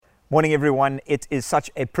Morning, everyone. It is such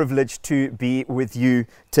a privilege to be with you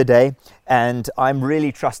today, and I'm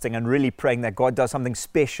really trusting and really praying that God does something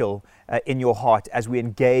special in your heart as we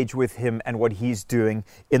engage with Him and what He's doing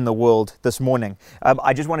in the world this morning.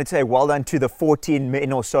 I just want to say well done to the 14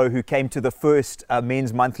 men or so who came to the first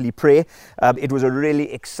men's monthly prayer. It was a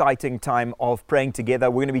really exciting time of praying together.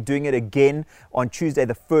 We're going to be doing it again on Tuesday,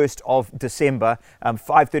 the 1st of December,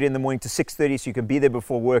 5:30 in the morning to 6:30, so you can be there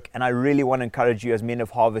before work. And I really want to encourage you as men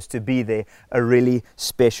of Harvest to be there, a really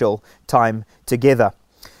special time together.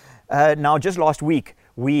 Now, just last week,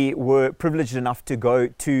 we were privileged enough to go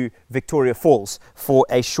to Victoria Falls for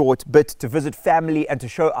a short bit to visit family and to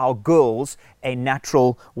show our girls a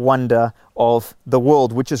natural wonder of the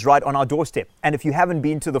world, which is right on our doorstep. And if you haven't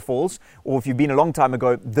been to the falls, or if you've been a long time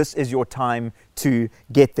ago, this is your time to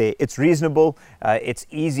get there. It's reasonable, it's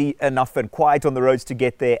easy enough and quiet on the roads to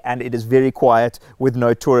get there, and it is very quiet with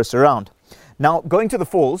no tourists around. Now, going to the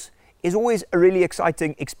falls is always a really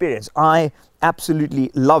exciting experience. I absolutely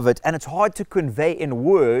love it, and it's hard to convey in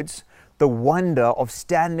words the wonder of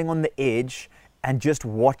standing on the edge and just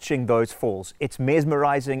watching those falls. It's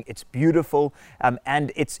mesmerizing, it's beautiful,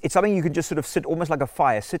 and it's something you can just sort of sit almost like a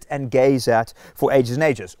fire, sit and gaze at for ages and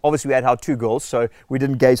ages. Obviously, we had our two girls, so we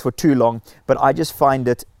didn't gaze for too long, but I just find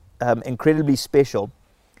it incredibly special,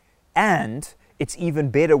 and it's even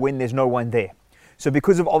better when there's no one there. So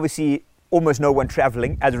because of obviously almost no one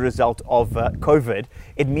traveling as a result of COVID,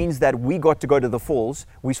 it means that we got to go to the falls.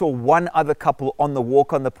 We saw one other couple on the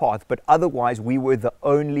walk on the path, but otherwise we were the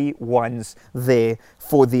only ones there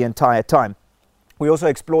for the entire time. We also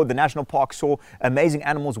explored the national park, saw amazing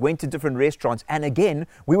animals, went to different restaurants, and again,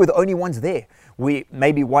 we were the only ones there.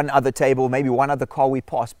 Maybe one other table, maybe one other car we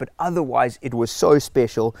passed, but otherwise it was so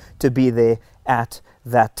special to be there at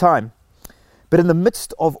that time. But in the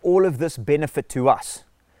midst of all of this benefit to us,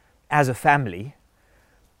 as a family,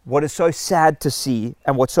 what is so sad to see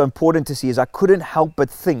and what's so important to see is I couldn't help but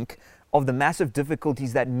think of the massive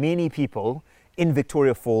difficulties that many people in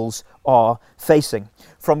Victoria Falls are facing.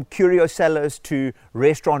 From curio sellers to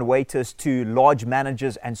restaurant waiters to lodge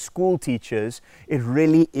managers and school teachers, it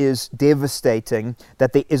really is devastating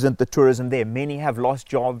that there isn't the tourism there. Many have lost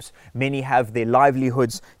jobs, many have their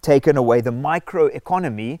livelihoods taken away. The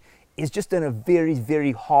microeconomy is just in a very,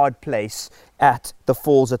 very hard place at the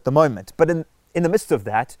falls at the moment. But in the midst of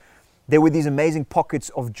that, there were these amazing pockets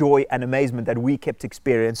of joy and amazement that we kept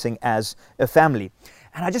experiencing as a family.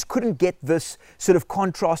 And I just couldn't get this sort of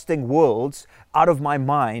contrasting worlds out of my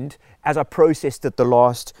mind as I processed it the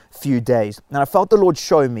last few days. And I felt the Lord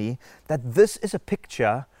show me that this is a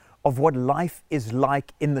picture of what life is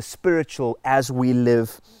like in the spiritual as we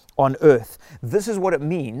live on earth. This is what it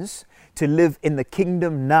means to live in the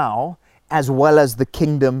kingdom now as well as the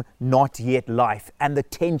kingdom not yet life, and the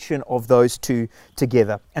tension of those two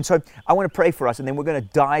together. And so I want to pray for us, and then we're going to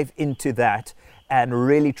dive into that and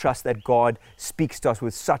really trust that God speaks to us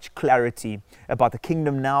with such clarity about the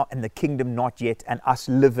kingdom now and the kingdom not yet, and us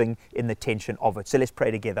living in the tension of it. So let's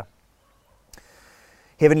pray together.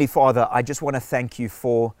 Heavenly Father, I just want to thank you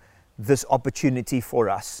for this opportunity for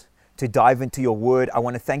us to dive into your word. I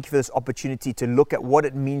want to thank you for this opportunity to look at what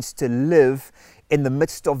it means to live in the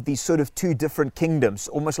midst of these sort of two different kingdoms,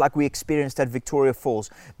 almost like we experienced at Victoria Falls.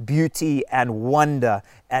 Beauty and wonder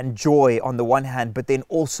and joy on the one hand, but then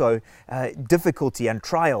also difficulty and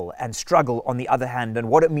trial and struggle on the other hand, and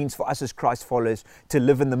what it means for us as Christ followers to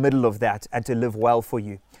live in the middle of that and to live well for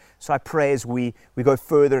you. So I pray as we go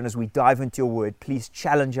further and as we dive into your word, please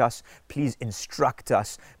challenge us, please instruct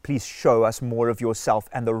us, please show us more of yourself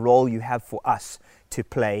and the role you have for us to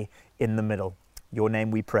play in the middle. Your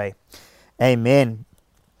name we pray. Amen.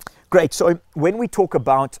 Great. So when we talk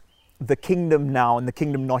about the kingdom now and the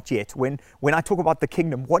kingdom not yet, when I talk about the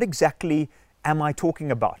kingdom, what exactly am I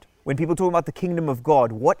talking about? When people talk about the kingdom of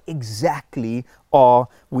God, what exactly are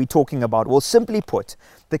we talking about? Well, simply put,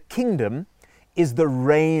 the kingdom is the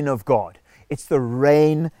reign of God. It's the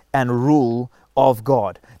reign and rule of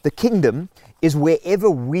God. The kingdom is wherever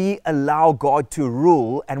we allow God to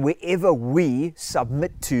rule and wherever we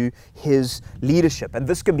submit to His leadership. And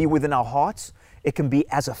this can be within our hearts. It can be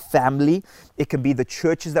as a family. It can be the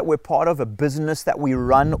churches that we're part of, a business that we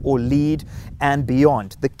run or lead, and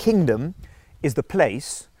beyond. The kingdom is the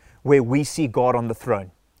place where we see God on the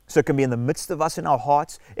throne. So it can be in the midst of us in our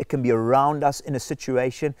hearts, it can be around us in a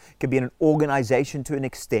situation, it can be in an organization to an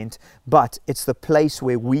extent, but it's the place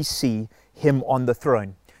where we see Him on the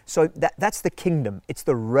throne. So that's the kingdom, it's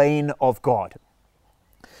the reign of God.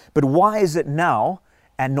 But why is it now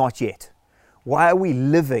and not yet? Why are we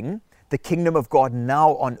living the kingdom of God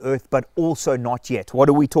now on earth, but also not yet? What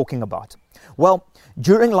are we talking about? Well,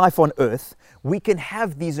 during life on earth, we can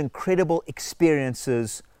have these incredible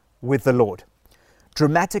experiences with the Lord.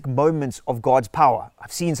 Dramatic moments of God's power.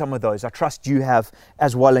 I've seen some of those. I trust you have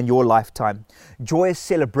as well in your lifetime. Joyous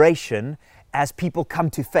celebration as people come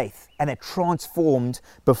to faith and are transformed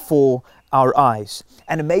before our eyes.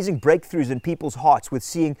 And amazing breakthroughs in people's hearts with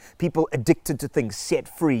seeing people addicted to things set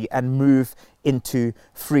free and move into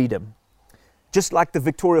freedom. Just like the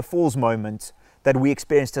Victoria Falls moment that we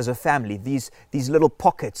experienced as a family, these little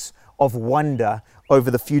pockets of wonder over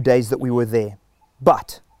the few days that we were there.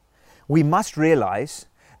 But we must realize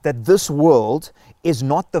that this world is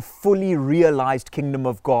not the fully realized kingdom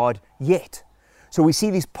of God yet. So we see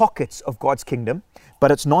these pockets of God's kingdom,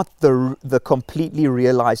 but it's not the completely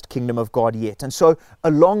realized kingdom of God yet. And so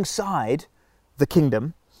alongside the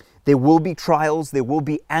kingdom, there will be trials, there will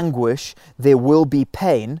be anguish, there will be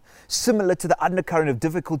pain, similar to the undercurrent of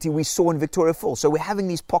difficulty we saw in Victoria Falls. So we're having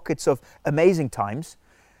these pockets of amazing times,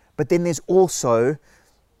 but then there's also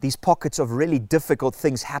these pockets of really difficult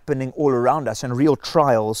things happening all around us and real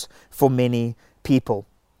trials for many people.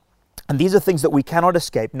 And these are things that we cannot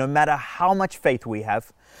escape, no matter how much faith we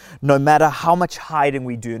have, no matter how much hiding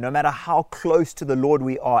we do, no matter how close to the Lord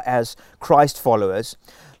we are as Christ followers.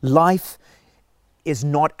 Life is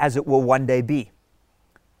not as it will one day be.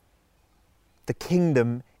 The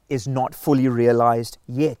kingdom is not fully realized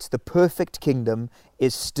yet. The perfect kingdom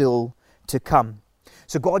is still to come.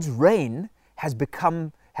 So God's reign has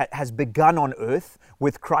begun on earth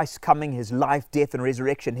with Christ's coming, his life, death, and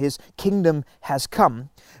resurrection. His kingdom has come,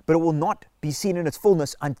 but it will not be seen in its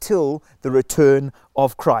fullness until the return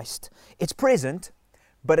of Christ. It's present,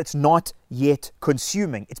 but it's not yet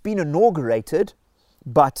consuming. It's been inaugurated,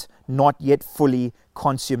 but not yet fully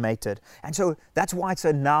consummated. And so that's why it's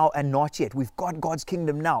a now and not yet. We've got God's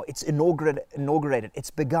kingdom now. It's inaugurated. It's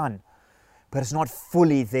begun, but it's not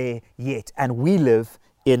fully there yet. And we live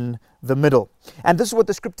in the middle. And this is what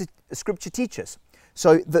the scripture teaches.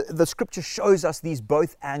 So the scripture shows us these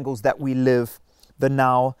both angles that we live, the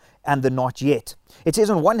now and the not yet. It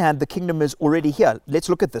says on one hand, the kingdom is already here. Let's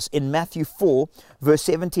look at this. In Matthew 4, verse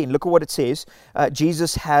 17, look at what it says.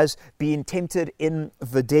 Jesus has been tempted in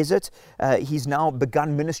the desert. He's now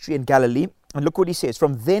begun ministry in Galilee. And look what he says.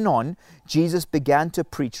 From then on, Jesus began to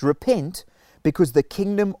preach, repent, because the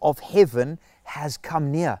kingdom of heaven has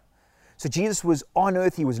come near. So Jesus was on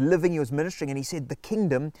earth, he was living, he was ministering, and he said, the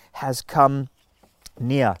kingdom has come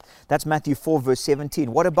near. That's Matthew 4, verse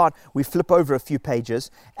 17. What about, we flip over a few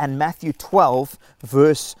pages, and Matthew 12,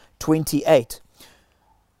 verse 28.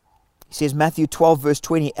 He says, Matthew 12, verse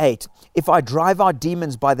 28, if I drive out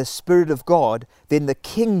demons by the Spirit of God, then the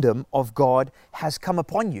kingdom of God has come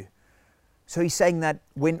upon you. So he's saying that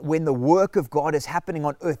when the work of God is happening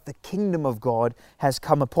on earth, the kingdom of God has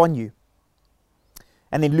come upon you.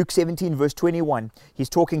 And then Luke 17, verse 21, he's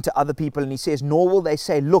talking to other people and he says, nor will they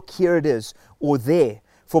say, look, here it is, or there,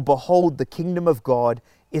 for behold, the kingdom of God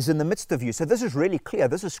is in the midst of you. So this is really clear.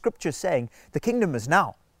 This is scripture saying the kingdom is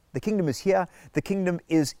now. The kingdom is here. The kingdom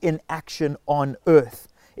is in action on earth.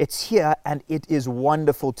 It's here and it is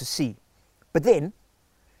wonderful to see. But then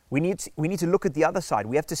we need to look at the other side.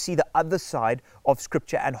 We have to see the other side of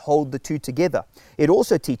scripture and hold the two together. It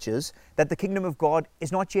also teaches that the kingdom of God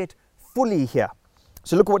is not yet fully here.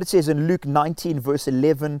 So look at what it says in Luke 19, verse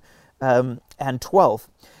 11 and 12.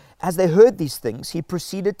 As they heard these things, he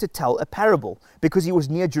proceeded to tell a parable, because he was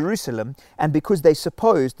near Jerusalem, and because they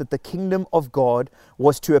supposed that the kingdom of God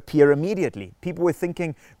was to appear immediately. People were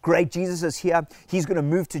thinking, great, Jesus is here, he's going to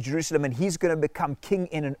move to Jerusalem, and he's going to become king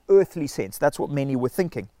in an earthly sense. That's what many were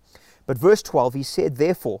thinking. But verse 12, he said,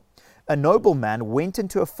 therefore, a nobleman went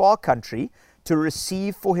into a far country to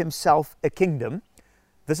receive for himself a kingdom.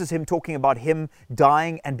 This is him talking about him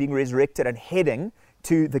dying and being resurrected and heading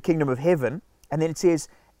to the kingdom of heaven. And then it says,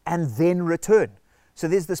 and then return. So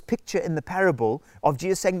there's this picture in the parable of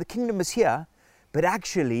Jesus saying the kingdom is here, but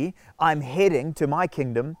actually I'm heading to my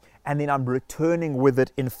kingdom and then I'm returning with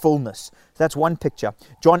it in fullness. So that's one picture.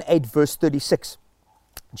 John 8, verse 36.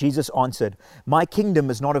 Jesus answered, my kingdom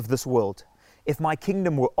is not of this world. If my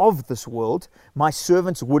kingdom were of this world, my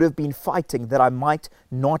servants would have been fighting that I might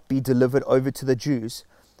not be delivered over to the Jews.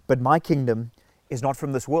 But my kingdom is not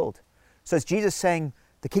from this world. So it's Jesus saying,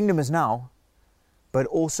 the kingdom is now, but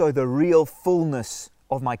also the real fullness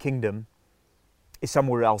of my kingdom is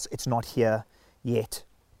somewhere else. It's not here yet.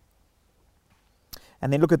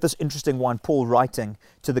 And then look at this interesting one, Paul writing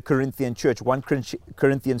to the Corinthian church, 1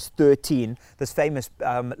 Corinthians 13, this famous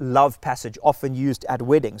love passage often used at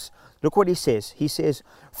weddings. Look what he says. He says,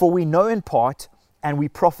 for we know in part and we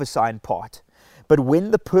prophesy in part, but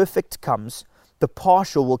when the perfect comes, the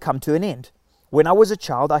partial will come to an end. When I was a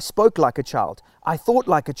child, I spoke like a child. I thought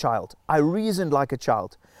like a child. I reasoned like a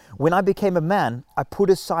child. When I became a man, I put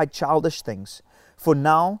aside childish things. For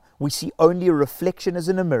now, we see only a reflection as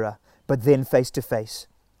in a mirror, but then face to face.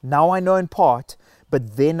 Now I know in part,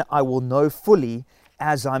 but then I will know fully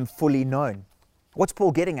as I'm fully known. What's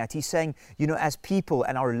Paul getting at? He's saying, as people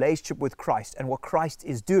and our relationship with Christ and what Christ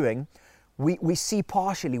is doing, we see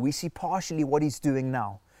partially. We see partially what he's doing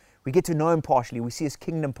now. We get to know him partially. We see his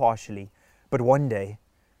kingdom partially. But one day,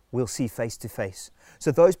 we'll see face to face.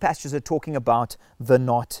 So those passages are talking about the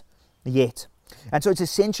not yet. And so it's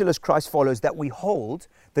essential as Christ follows that we hold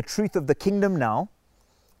the truth of the kingdom now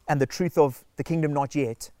and the truth of the kingdom not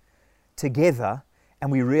yet together,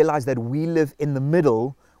 and we realize that we live in the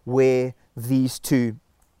middle where these two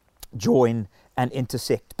join and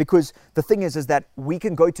intersect. Because the thing is that we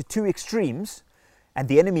can go to two extremes, and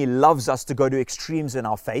the enemy loves us to go to extremes in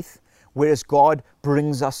our faith, whereas God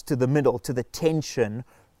brings us to the middle, to the tension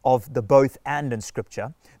of the both and in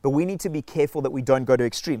Scripture. But we need to be careful that we don't go to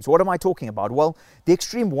extremes. What am I talking about? Well, the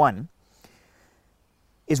extreme one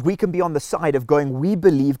is we can be on the side of going, we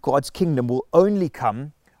believe God's kingdom will only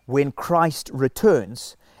come when Christ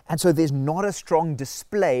returns. And so there's not a strong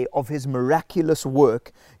display of his miraculous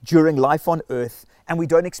work during life on earth, and we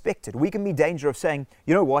don't expect it. We can be in danger of saying,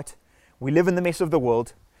 you know what? We live in the mess of the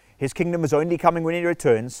world. His kingdom is only coming when he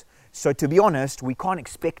returns. So to be honest, we can't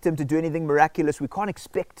expect him to do anything miraculous. We can't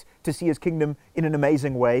expect to see his kingdom in an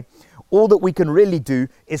amazing way. All that we can really do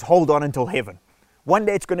is hold on until heaven. One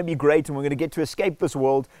day it's going to be great and we're going to get to escape this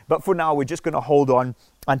world. But for now, we're just going to hold on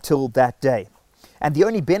until that day. And the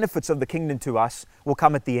only benefits of the kingdom to us will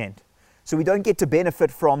come at the end. So we don't get to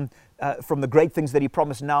benefit from the great things that he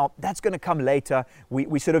promised now. That's going to come later.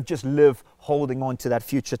 We sort of just live holding on to that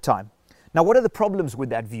future time. Now, what are the problems with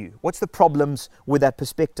that view? What's the problems with that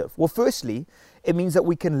perspective? Well, firstly, it means that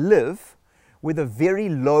we can live with a very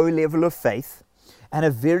low level of faith and a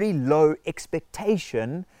very low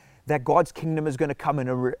expectation that God's kingdom is going to come in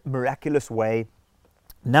a miraculous way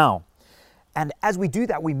now. And as we do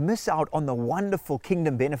that, we miss out on the wonderful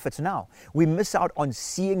kingdom benefits now. We miss out on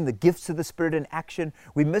seeing the gifts of the Spirit in action.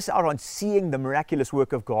 We miss out on seeing the miraculous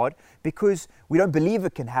work of God because we don't believe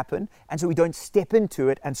it can happen, and so we don't step into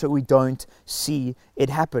it, and so we don't see it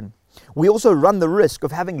happen. We also run the risk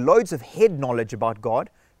of having loads of head knowledge about God,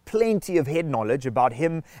 plenty of head knowledge about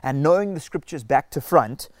him, and knowing the scriptures back to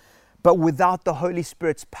front, but without the Holy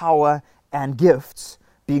Spirit's power and gifts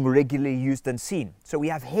being regularly used and seen. So we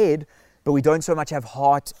have head, but we don't so much have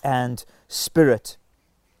heart and spirit.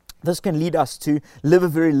 This can lead us to live a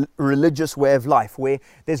very religious way of life where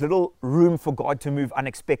there's little room for God to move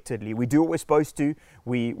unexpectedly. We do what we're supposed to.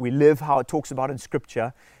 We live how it talks about in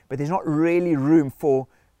Scripture, but there's not really room for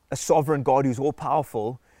a sovereign God who's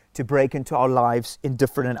all-powerful to break into our lives in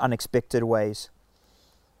different and unexpected ways.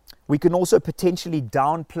 We can also potentially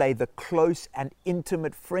downplay the close and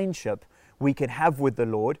intimate friendship we can have with the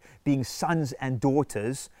Lord, being sons and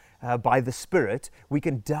daughters by the Spirit. We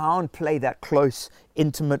can downplay that close,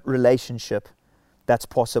 intimate relationship that's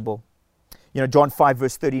possible. John 5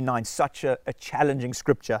 verse 39, such a challenging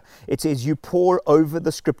scripture. It says, you pore over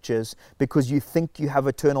the scriptures because you think you have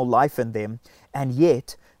eternal life in them, and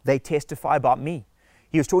yet they testify about me.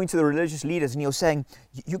 He was talking to the religious leaders and he was saying,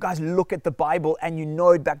 you guys look at the Bible and you know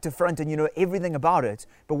it back to front and you know everything about it.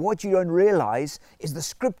 But what you don't realize is the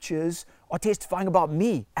scriptures are testifying about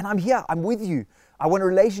me. And I'm here, I'm with you. I want a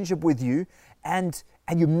relationship with you, and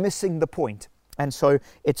you're missing the point. And so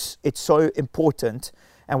it's so important,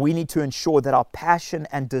 and we need to ensure that our passion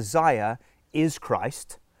and desire is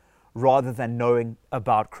Christ rather than knowing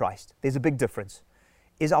about Christ. There's a big difference.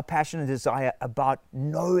 Is our passion and desire about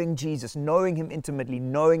knowing Jesus, knowing him intimately,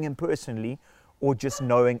 knowing him personally, or just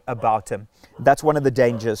knowing about him? That's one of the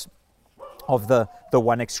dangers of the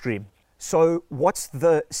one extreme. So what's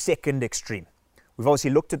the second extreme? We've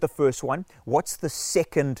obviously looked at the first one. What's the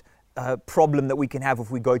second problem that we can have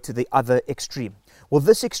if we go to the other extreme? Well,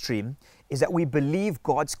 this extreme is that we believe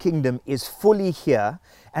God's kingdom is fully here,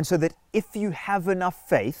 and so that if you have enough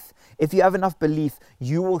faith, if you have enough belief,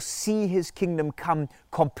 you will see his kingdom come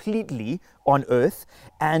completely on earth,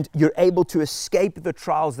 and you're able to escape the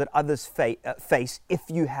trials that others face if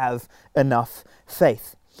you have enough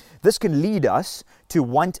faith. This can lead us to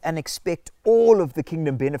want and expect all of the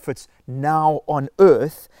kingdom benefits now on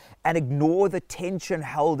earth and ignore the tension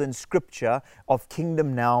held in Scripture of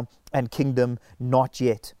kingdom now and kingdom not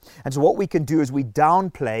yet. And so what we can do is we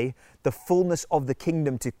downplay the fullness of the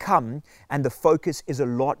kingdom to come, and the focus is a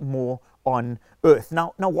lot more on earth.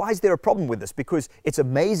 Now, why is there a problem with this? Because it's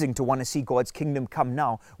amazing to want to see God's kingdom come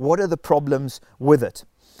now. What are the problems with it?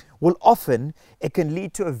 well, often it can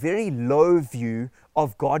lead to a very low view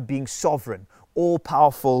of God being sovereign,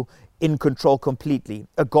 all-powerful, in control completely.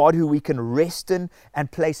 A God who we can rest in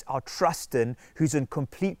and place our trust in, who's in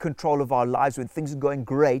complete control of our lives when things are going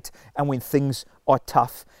great and when things are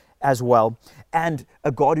tough as well. And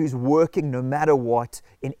a God who's working no matter what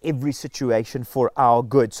in every situation for our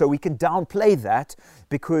good. So we can downplay that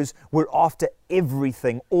because we're after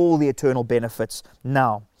everything, all the eternal benefits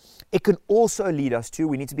now. It can also lead us to,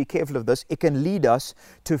 we need to be careful of this, it can lead us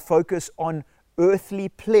to focus on earthly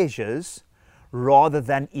pleasures rather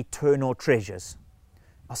than eternal treasures.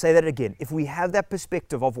 I'll say that again. If we have that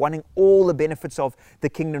perspective of wanting all the benefits of the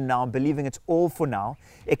kingdom now and believing it's all for now,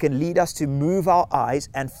 it can lead us to move our eyes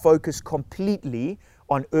and focus completely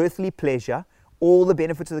on earthly pleasure, all the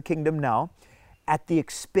benefits of the kingdom now, at the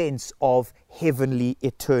expense of heavenly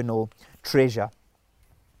eternal treasure.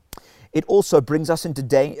 It also brings us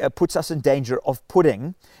puts us in danger of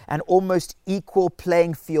putting an almost equal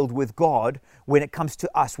playing field with God when it comes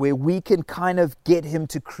to us, where we can kind of get Him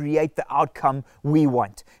to create the outcome we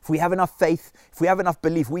want. If we have enough faith, if we have enough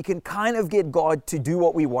belief, we can kind of get God to do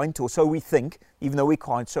what we want, or so we think, even though we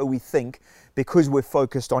can't, so we think, because we're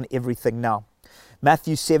focused on everything now.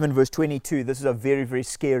 Matthew 7 verse 22, this is a very, very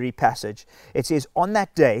scary passage. It says, "On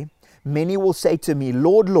that day, many will say to me,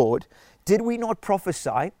 Lord, Lord, did we not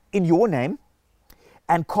prophesy in your name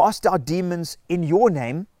and cast out demons in your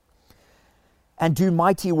name and do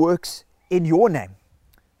mighty works in your name?"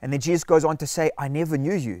 And then Jesus goes on to say, "I never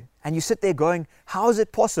knew you." And you sit there going, how is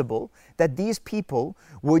it possible that these people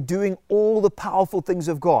were doing all the powerful things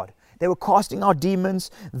of God? They were casting out demons,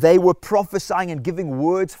 they were prophesying and giving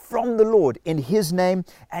words from the Lord in His name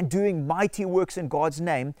and doing mighty works in God's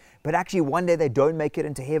name, but actually one day they don't make it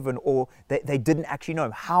into heaven, or they didn't actually know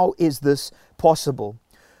Him. How is this possible?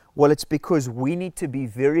 Well, it's because we need to be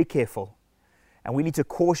very careful, and we need to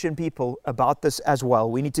caution people about this as well.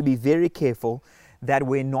 We need to be very careful that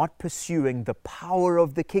we're not pursuing the power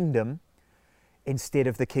of the kingdom instead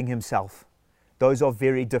of the King Himself. Those are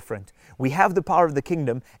very different. We have the power of the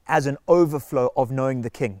kingdom as an overflow of knowing the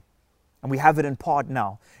King. And we have it in part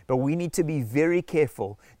now. But we need to be very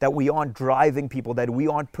careful that we aren't driving people, that we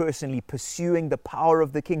aren't personally pursuing the power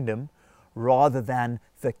of the kingdom rather than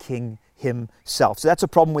the King Himself. So that's a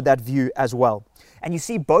problem with that view as well. And you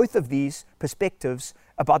see, both of these perspectives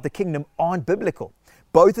about the kingdom aren't biblical.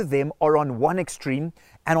 Both of them are on one extreme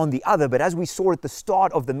and on the other. But as we saw at the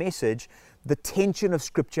start of the message, the tension of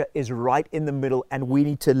Scripture is right in the middle, and we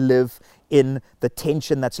need to live in the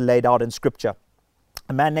tension that's laid out in Scripture.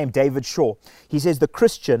 A man named David Shaw, he says the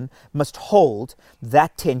Christian must hold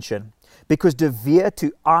that tension, because to veer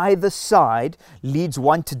to either side leads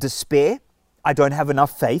one to despair, I don't have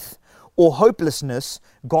enough faith, or hopelessness,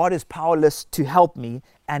 God is powerless to help me,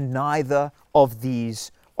 and neither of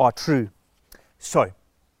these are true. So,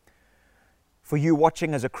 for you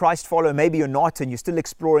watching as a Christ follower, maybe you're not and you're still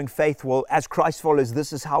exploring faith. Well, as Christ followers,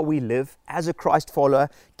 this is how we live. As a Christ follower,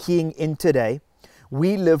 keying in today,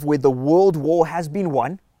 we live where the world war has been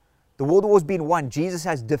won. The world war has been won. Jesus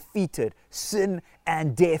has defeated sin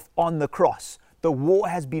and death on the cross. The war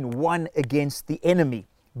has been won against the enemy.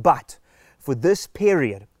 But for this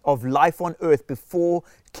period of life on earth before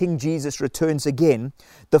King Jesus returns again,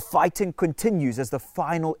 the fighting continues as the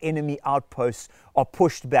final enemy outposts are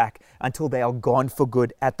pushed back until they are gone for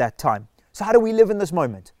good at that time. So how do we live in this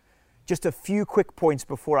moment? Just a few quick points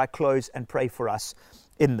before I close and pray for us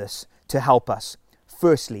in this to help us.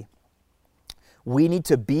 Firstly, we need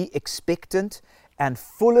to be expectant and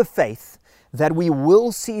full of faith that we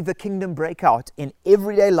will see the kingdom break out in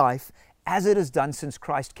everyday life as it has done since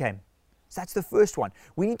Christ came. So that's the first one.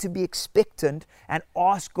 We need to be expectant and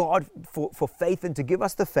ask God for faith, and to give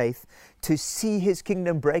us the faith to see His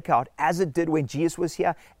kingdom break out as it did when Jesus was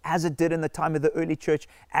here, as it did in the time of the early church,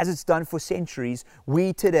 as it's done for centuries.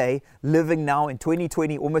 We today, living now in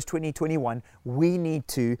 2020, almost 2021, we need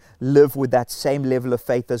to live with that same level of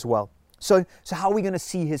faith as well. So how are we going to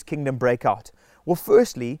see His kingdom break out? Well,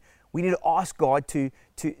 firstly, we need to ask God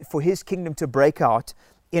for His kingdom to break out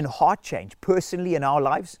in heart change, personally in our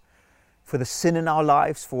lives, for the sin in our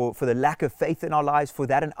lives, for the lack of faith in our lives, for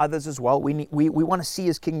that in others as well. We want to see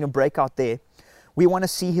His kingdom break out there. We want to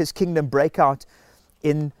see His kingdom break out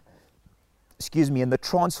in the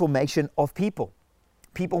transformation of people.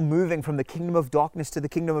 People moving from the kingdom of darkness to the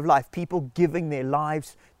kingdom of life. People giving their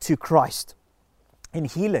lives to Christ. In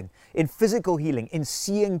healing, in physical healing, in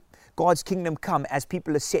seeing God's kingdom come as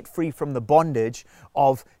people are set free from the bondage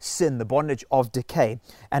of sin, the bondage of decay.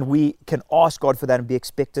 And we can ask God for that and be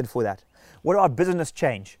expectant for that. What about business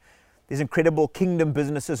change? There's incredible kingdom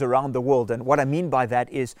businesses around the world. And what I mean by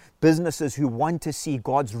that is businesses who want to see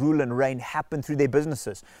God's rule and reign happen through their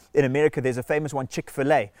businesses. In America, there's a famous one,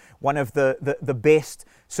 Chick-fil-A, one of the best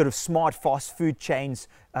sort of smart fast food chains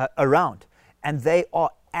around. And they are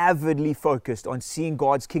avidly focused on seeing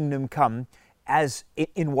God's kingdom come as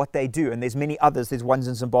in what they do. And there's many others. There's ones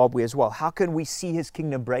in Zimbabwe as well. How can we see his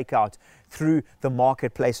kingdom break out through the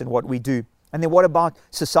marketplace and what we do? And then what about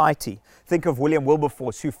society? Think of William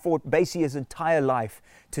Wilberforce, who fought basically his entire life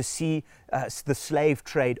to see the slave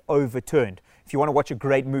trade overturned. If you want to watch a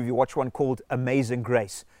great movie, watch one called Amazing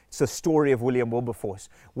Grace. It's the story of William Wilberforce.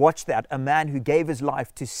 Watch that, a man who gave his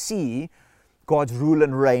life to see God's rule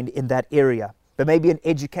and reign in that area. But maybe in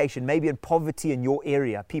education, maybe in poverty in your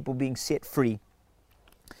area, people being set free.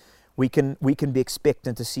 We can be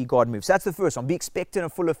expectant to see God move. So that's the first one. Be expectant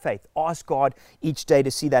and full of faith. Ask God each day to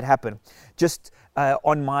see that happen. Just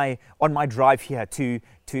on my drive here to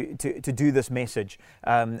do this message,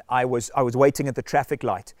 I was waiting at the traffic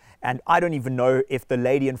light, and I don't even know if the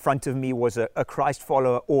lady in front of me was a Christ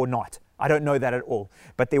follower or not. I don't know that at all.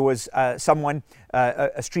 But there was someone,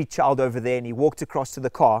 a street child over there, and he walked across to the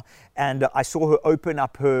car, and I saw her open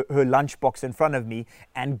up her lunchbox in front of me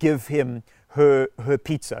and give him her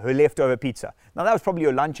pizza, her leftover pizza. Now that was probably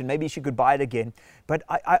her lunch, and maybe she could buy it again. But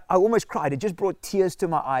I almost cried. It just brought tears to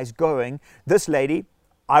my eyes going, this lady,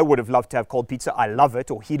 I would have loved to have cold pizza. I love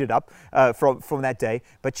it, or heat it up from that day.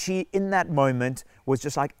 But she, in that moment, was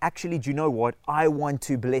just like, actually, do you know what? I want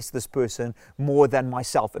to bless this person more than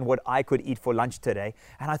myself and what I could eat for lunch today.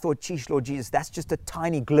 And I thought, geez, Lord Jesus, that's just a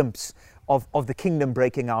tiny glimpse of the kingdom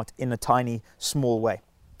breaking out in a tiny, small way.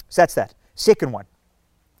 So that's that.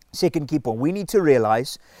 Second key point, we need to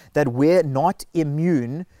realize that we're not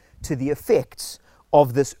immune to the effects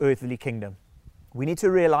of this earthly kingdom. We need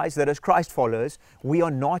to realize that as Christ followers, we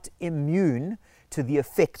are not immune to the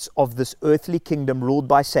effects of this earthly kingdom ruled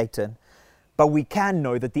by Satan, but we can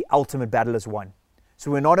know that the ultimate battle is won.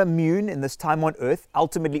 So we're not immune in this time on earth.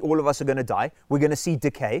 Ultimately, all of us are going to die. We're going to see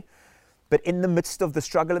decay. But in the midst of the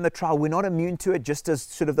struggle and the trial, we're not immune to it, just as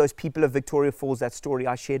sort of those people of Victoria Falls, that story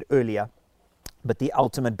I shared earlier. But the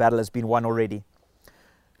ultimate battle has been won already.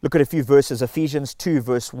 Look at a few verses. Ephesians 2,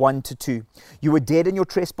 verse 1 to 2. You were dead in your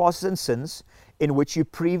trespasses and sins, in which you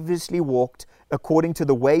previously walked according to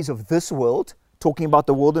the ways of this world, talking about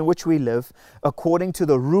the world in which we live, according to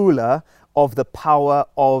the ruler of the power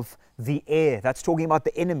of the air. That's talking about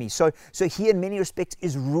the enemy. So he, in many respects,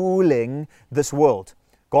 is ruling this world.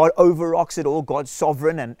 God overrocks it all. God's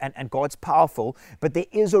sovereign and God's powerful. But there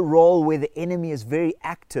is a role where the enemy is very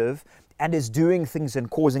active and is doing things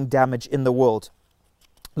and causing damage in the world.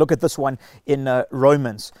 Look at this one in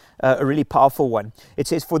Romans, a really powerful one. It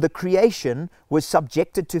says, for the creation was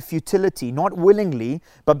subjected to futility, not willingly,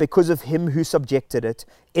 but because of him who subjected it,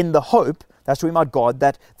 in the hope, that's talking about God,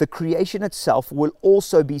 that the creation itself will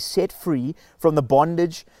also be set free from the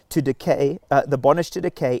bondage to decay,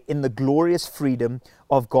 in the glorious freedom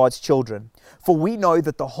of God's children. For we know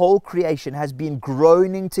that the whole creation has been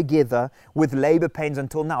groaning together with labor pains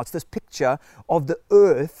until now. It's this picture of the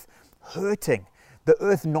earth hurting. The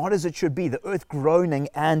earth not as it should be, the earth groaning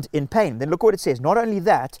and in pain. Then look what it says. Not only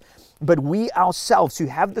that, but we ourselves who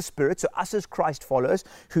have the Spirit, so us as Christ followers,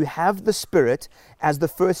 who have the Spirit as the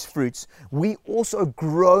first fruits, we also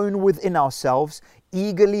groan within ourselves,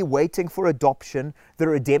 eagerly waiting for adoption, the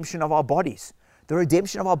redemption of our bodies. The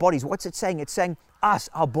redemption of our bodies. What's it saying? It's saying us,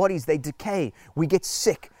 our bodies, they decay. We get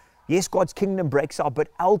sick. Yes, God's kingdom breaks out, but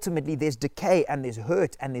ultimately there's decay and there's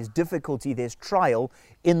hurt and there's difficulty, there's trial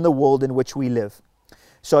in the world in which we live.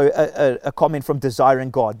 So a comment from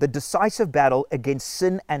Desiring God. The decisive battle against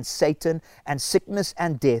sin and Satan and sickness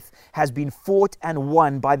and death has been fought and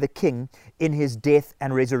won by the King in his death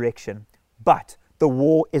and resurrection. But the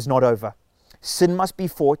war is not over. Sin must be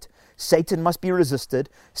fought, Satan must be resisted,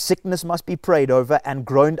 sickness must be prayed over and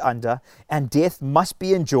groaned under, and death must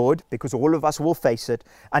be endured, because all of us will face it,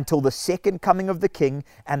 until the second coming of the King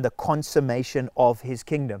and the consummation of his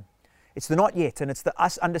kingdom. It's the not yet, and it's the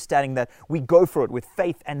us understanding that we go for it with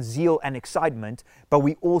faith and zeal and excitement, but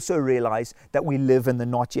we also realize that we live in the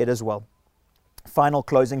not yet as well. Final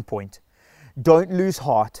closing point. Don't lose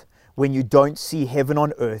heart when you don't see heaven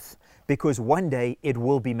on earth, because one day it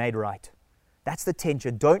will be made right. That's the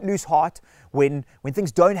tension. Don't lose heart when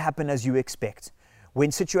things don't happen as you expect.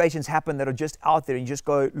 When situations happen that are just out there and you just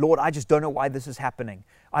go, Lord, I just don't know why this is happening.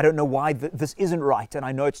 I don't know why this isn't right, and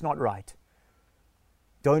I know it's not right.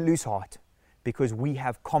 Don't lose heart, because we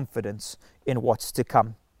have confidence in what's to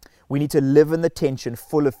come. We need to live in the tension,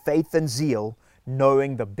 full of faith and zeal,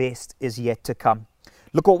 knowing the best is yet to come.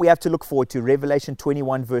 Look what we have to look forward to. Revelation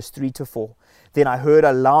 21 verse 3 to 4. Then I heard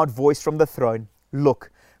a loud voice from the throne.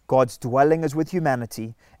 Look, God's dwelling is with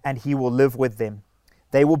humanity, and he will live with them.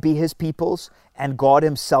 They will be his peoples, and God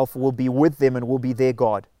himself will be with them and will be their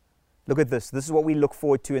God. Look at this. This is what we look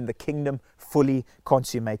forward to in the kingdom fully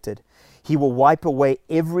consummated. He will wipe away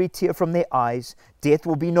every tear from their eyes. Death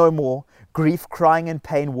will be no more. Grief, crying, and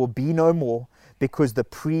pain will be no more, because the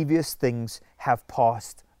previous things have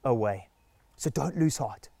passed away. So don't lose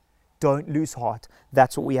heart. Don't lose heart.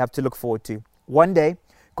 That's what we have to look forward to. One day,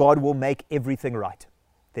 God will make everything right.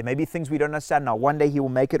 There may be things we don't understand now. One day he will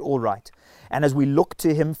make it all right. And as we look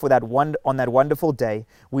to him for that on that wonderful day,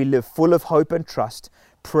 we live full of hope and trust,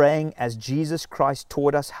 praying as Jesus Christ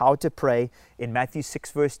taught us how to pray in Matthew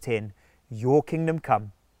 6 verse 10, your kingdom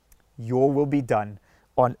come, your will be done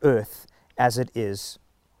on earth as it is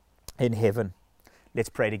in heaven. Let's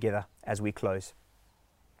pray together as we close.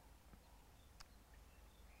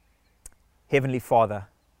 Heavenly Father,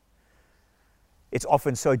 it's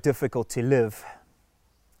often so difficult to live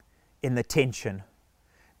in the tension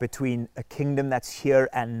between a kingdom that's here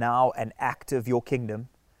and now and active, your kingdom,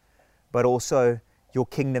 but also your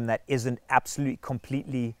kingdom that isn't absolutely,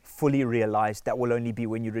 completely, fully realized, that will only be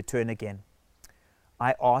when you return again.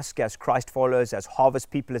 I ask, as Christ followers, as harvest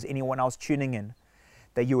people, as anyone else tuning in,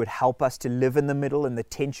 that you would help us to live in the middle in the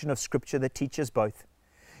tension of Scripture that teaches both.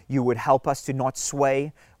 You would help us to not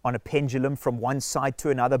sway on a pendulum from one side to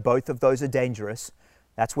another. Both of those are dangerous.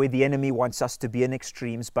 That's where the enemy wants us to be in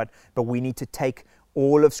extremes, but we need to take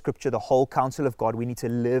all of Scripture, the whole counsel of God. We need to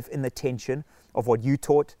live in the tension of what you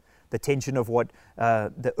taught, the tension of what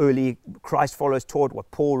the early Christ followers taught,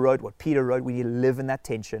 what Paul wrote, what Peter wrote. We need to live in that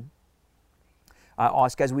tension. I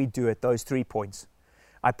ask as we do it, those 3 points,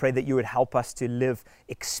 I pray that you would help us to live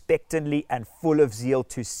expectantly and full of zeal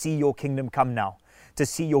to see your kingdom come now, to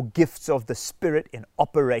see your gifts of the Spirit in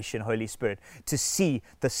operation, Holy Spirit, to see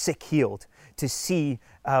the sick healed, to see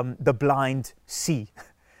the blind see,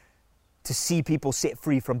 to see people set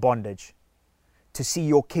free from bondage, to see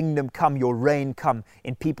your kingdom come, your reign come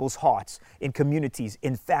in people's hearts, in communities,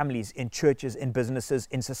 in families, in churches, in businesses,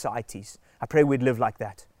 in societies. I pray we'd live like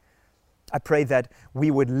that. I pray that we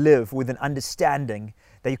would live with an understanding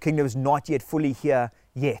that your kingdom is not yet fully here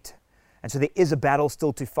yet. And so there is a battle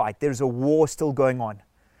still to fight. There's a war still going on.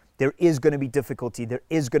 There is going to be difficulty. There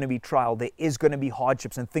is going to be trial. There is going to be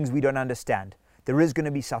hardships and things we don't understand. There is going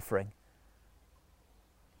to be suffering.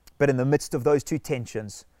 But in the midst of those two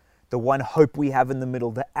tensions, the one hope we have in the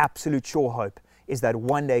middle, the absolute sure hope, is that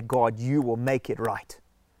one day, God, you will make it right.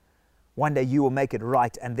 One day you will make it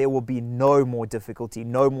right, and there will be no more difficulty,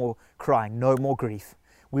 no more crying, no more grief.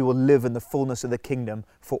 We will live in the fullness of the kingdom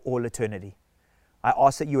for all eternity. I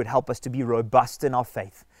ask that you would help us to be robust in our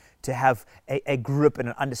faith, to have a grip and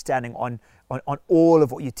an understanding on all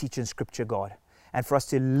of what you teach in Scripture, God, and for us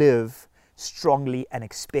to live strongly and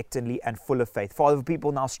expectantly and full of faith. Father, for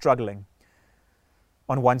people now struggling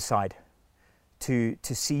on one side to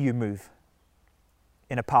see you move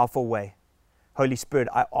in a powerful way, Holy Spirit,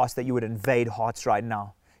 I ask that you would invade hearts right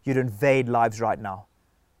now. You'd invade lives right now.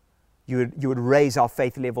 You would raise our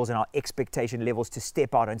faith levels and our expectation levels to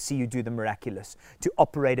step out and see you do the miraculous, to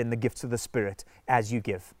operate in the gifts of the Spirit as you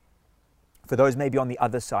give. For those maybe on the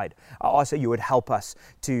other side, I ask that you would help us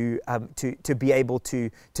to be able to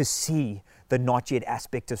see the not yet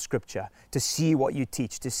aspect of Scripture, to see what you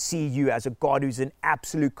teach, to see you as a God who's in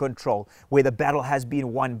absolute control, where the battle has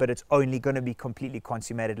been won, but it's only going to be completely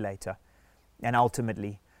consummated later. And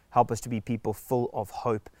ultimately, help us to be people full of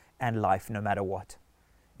hope and life no matter what.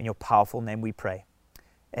 In your powerful name we pray.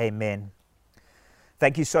 Amen.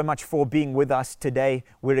 Thank you so much for being with us today.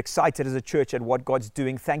 We're excited as a church at what God's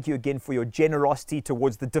doing. Thank you again for your generosity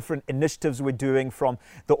towards the different initiatives we're doing, from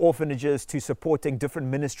the orphanages to supporting different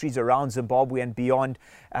ministries around Zimbabwe and beyond.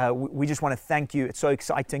 We just want to thank you. It's so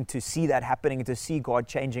exciting to see that happening and to see God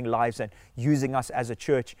changing lives and using us as a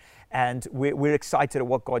church. And we're excited at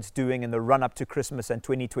what God's doing in the run up to Christmas and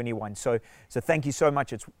 2021. So thank you so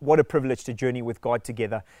much. It's what a privilege to journey with God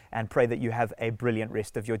together, and pray that you have a brilliant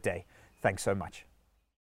rest of your day. Thanks so much.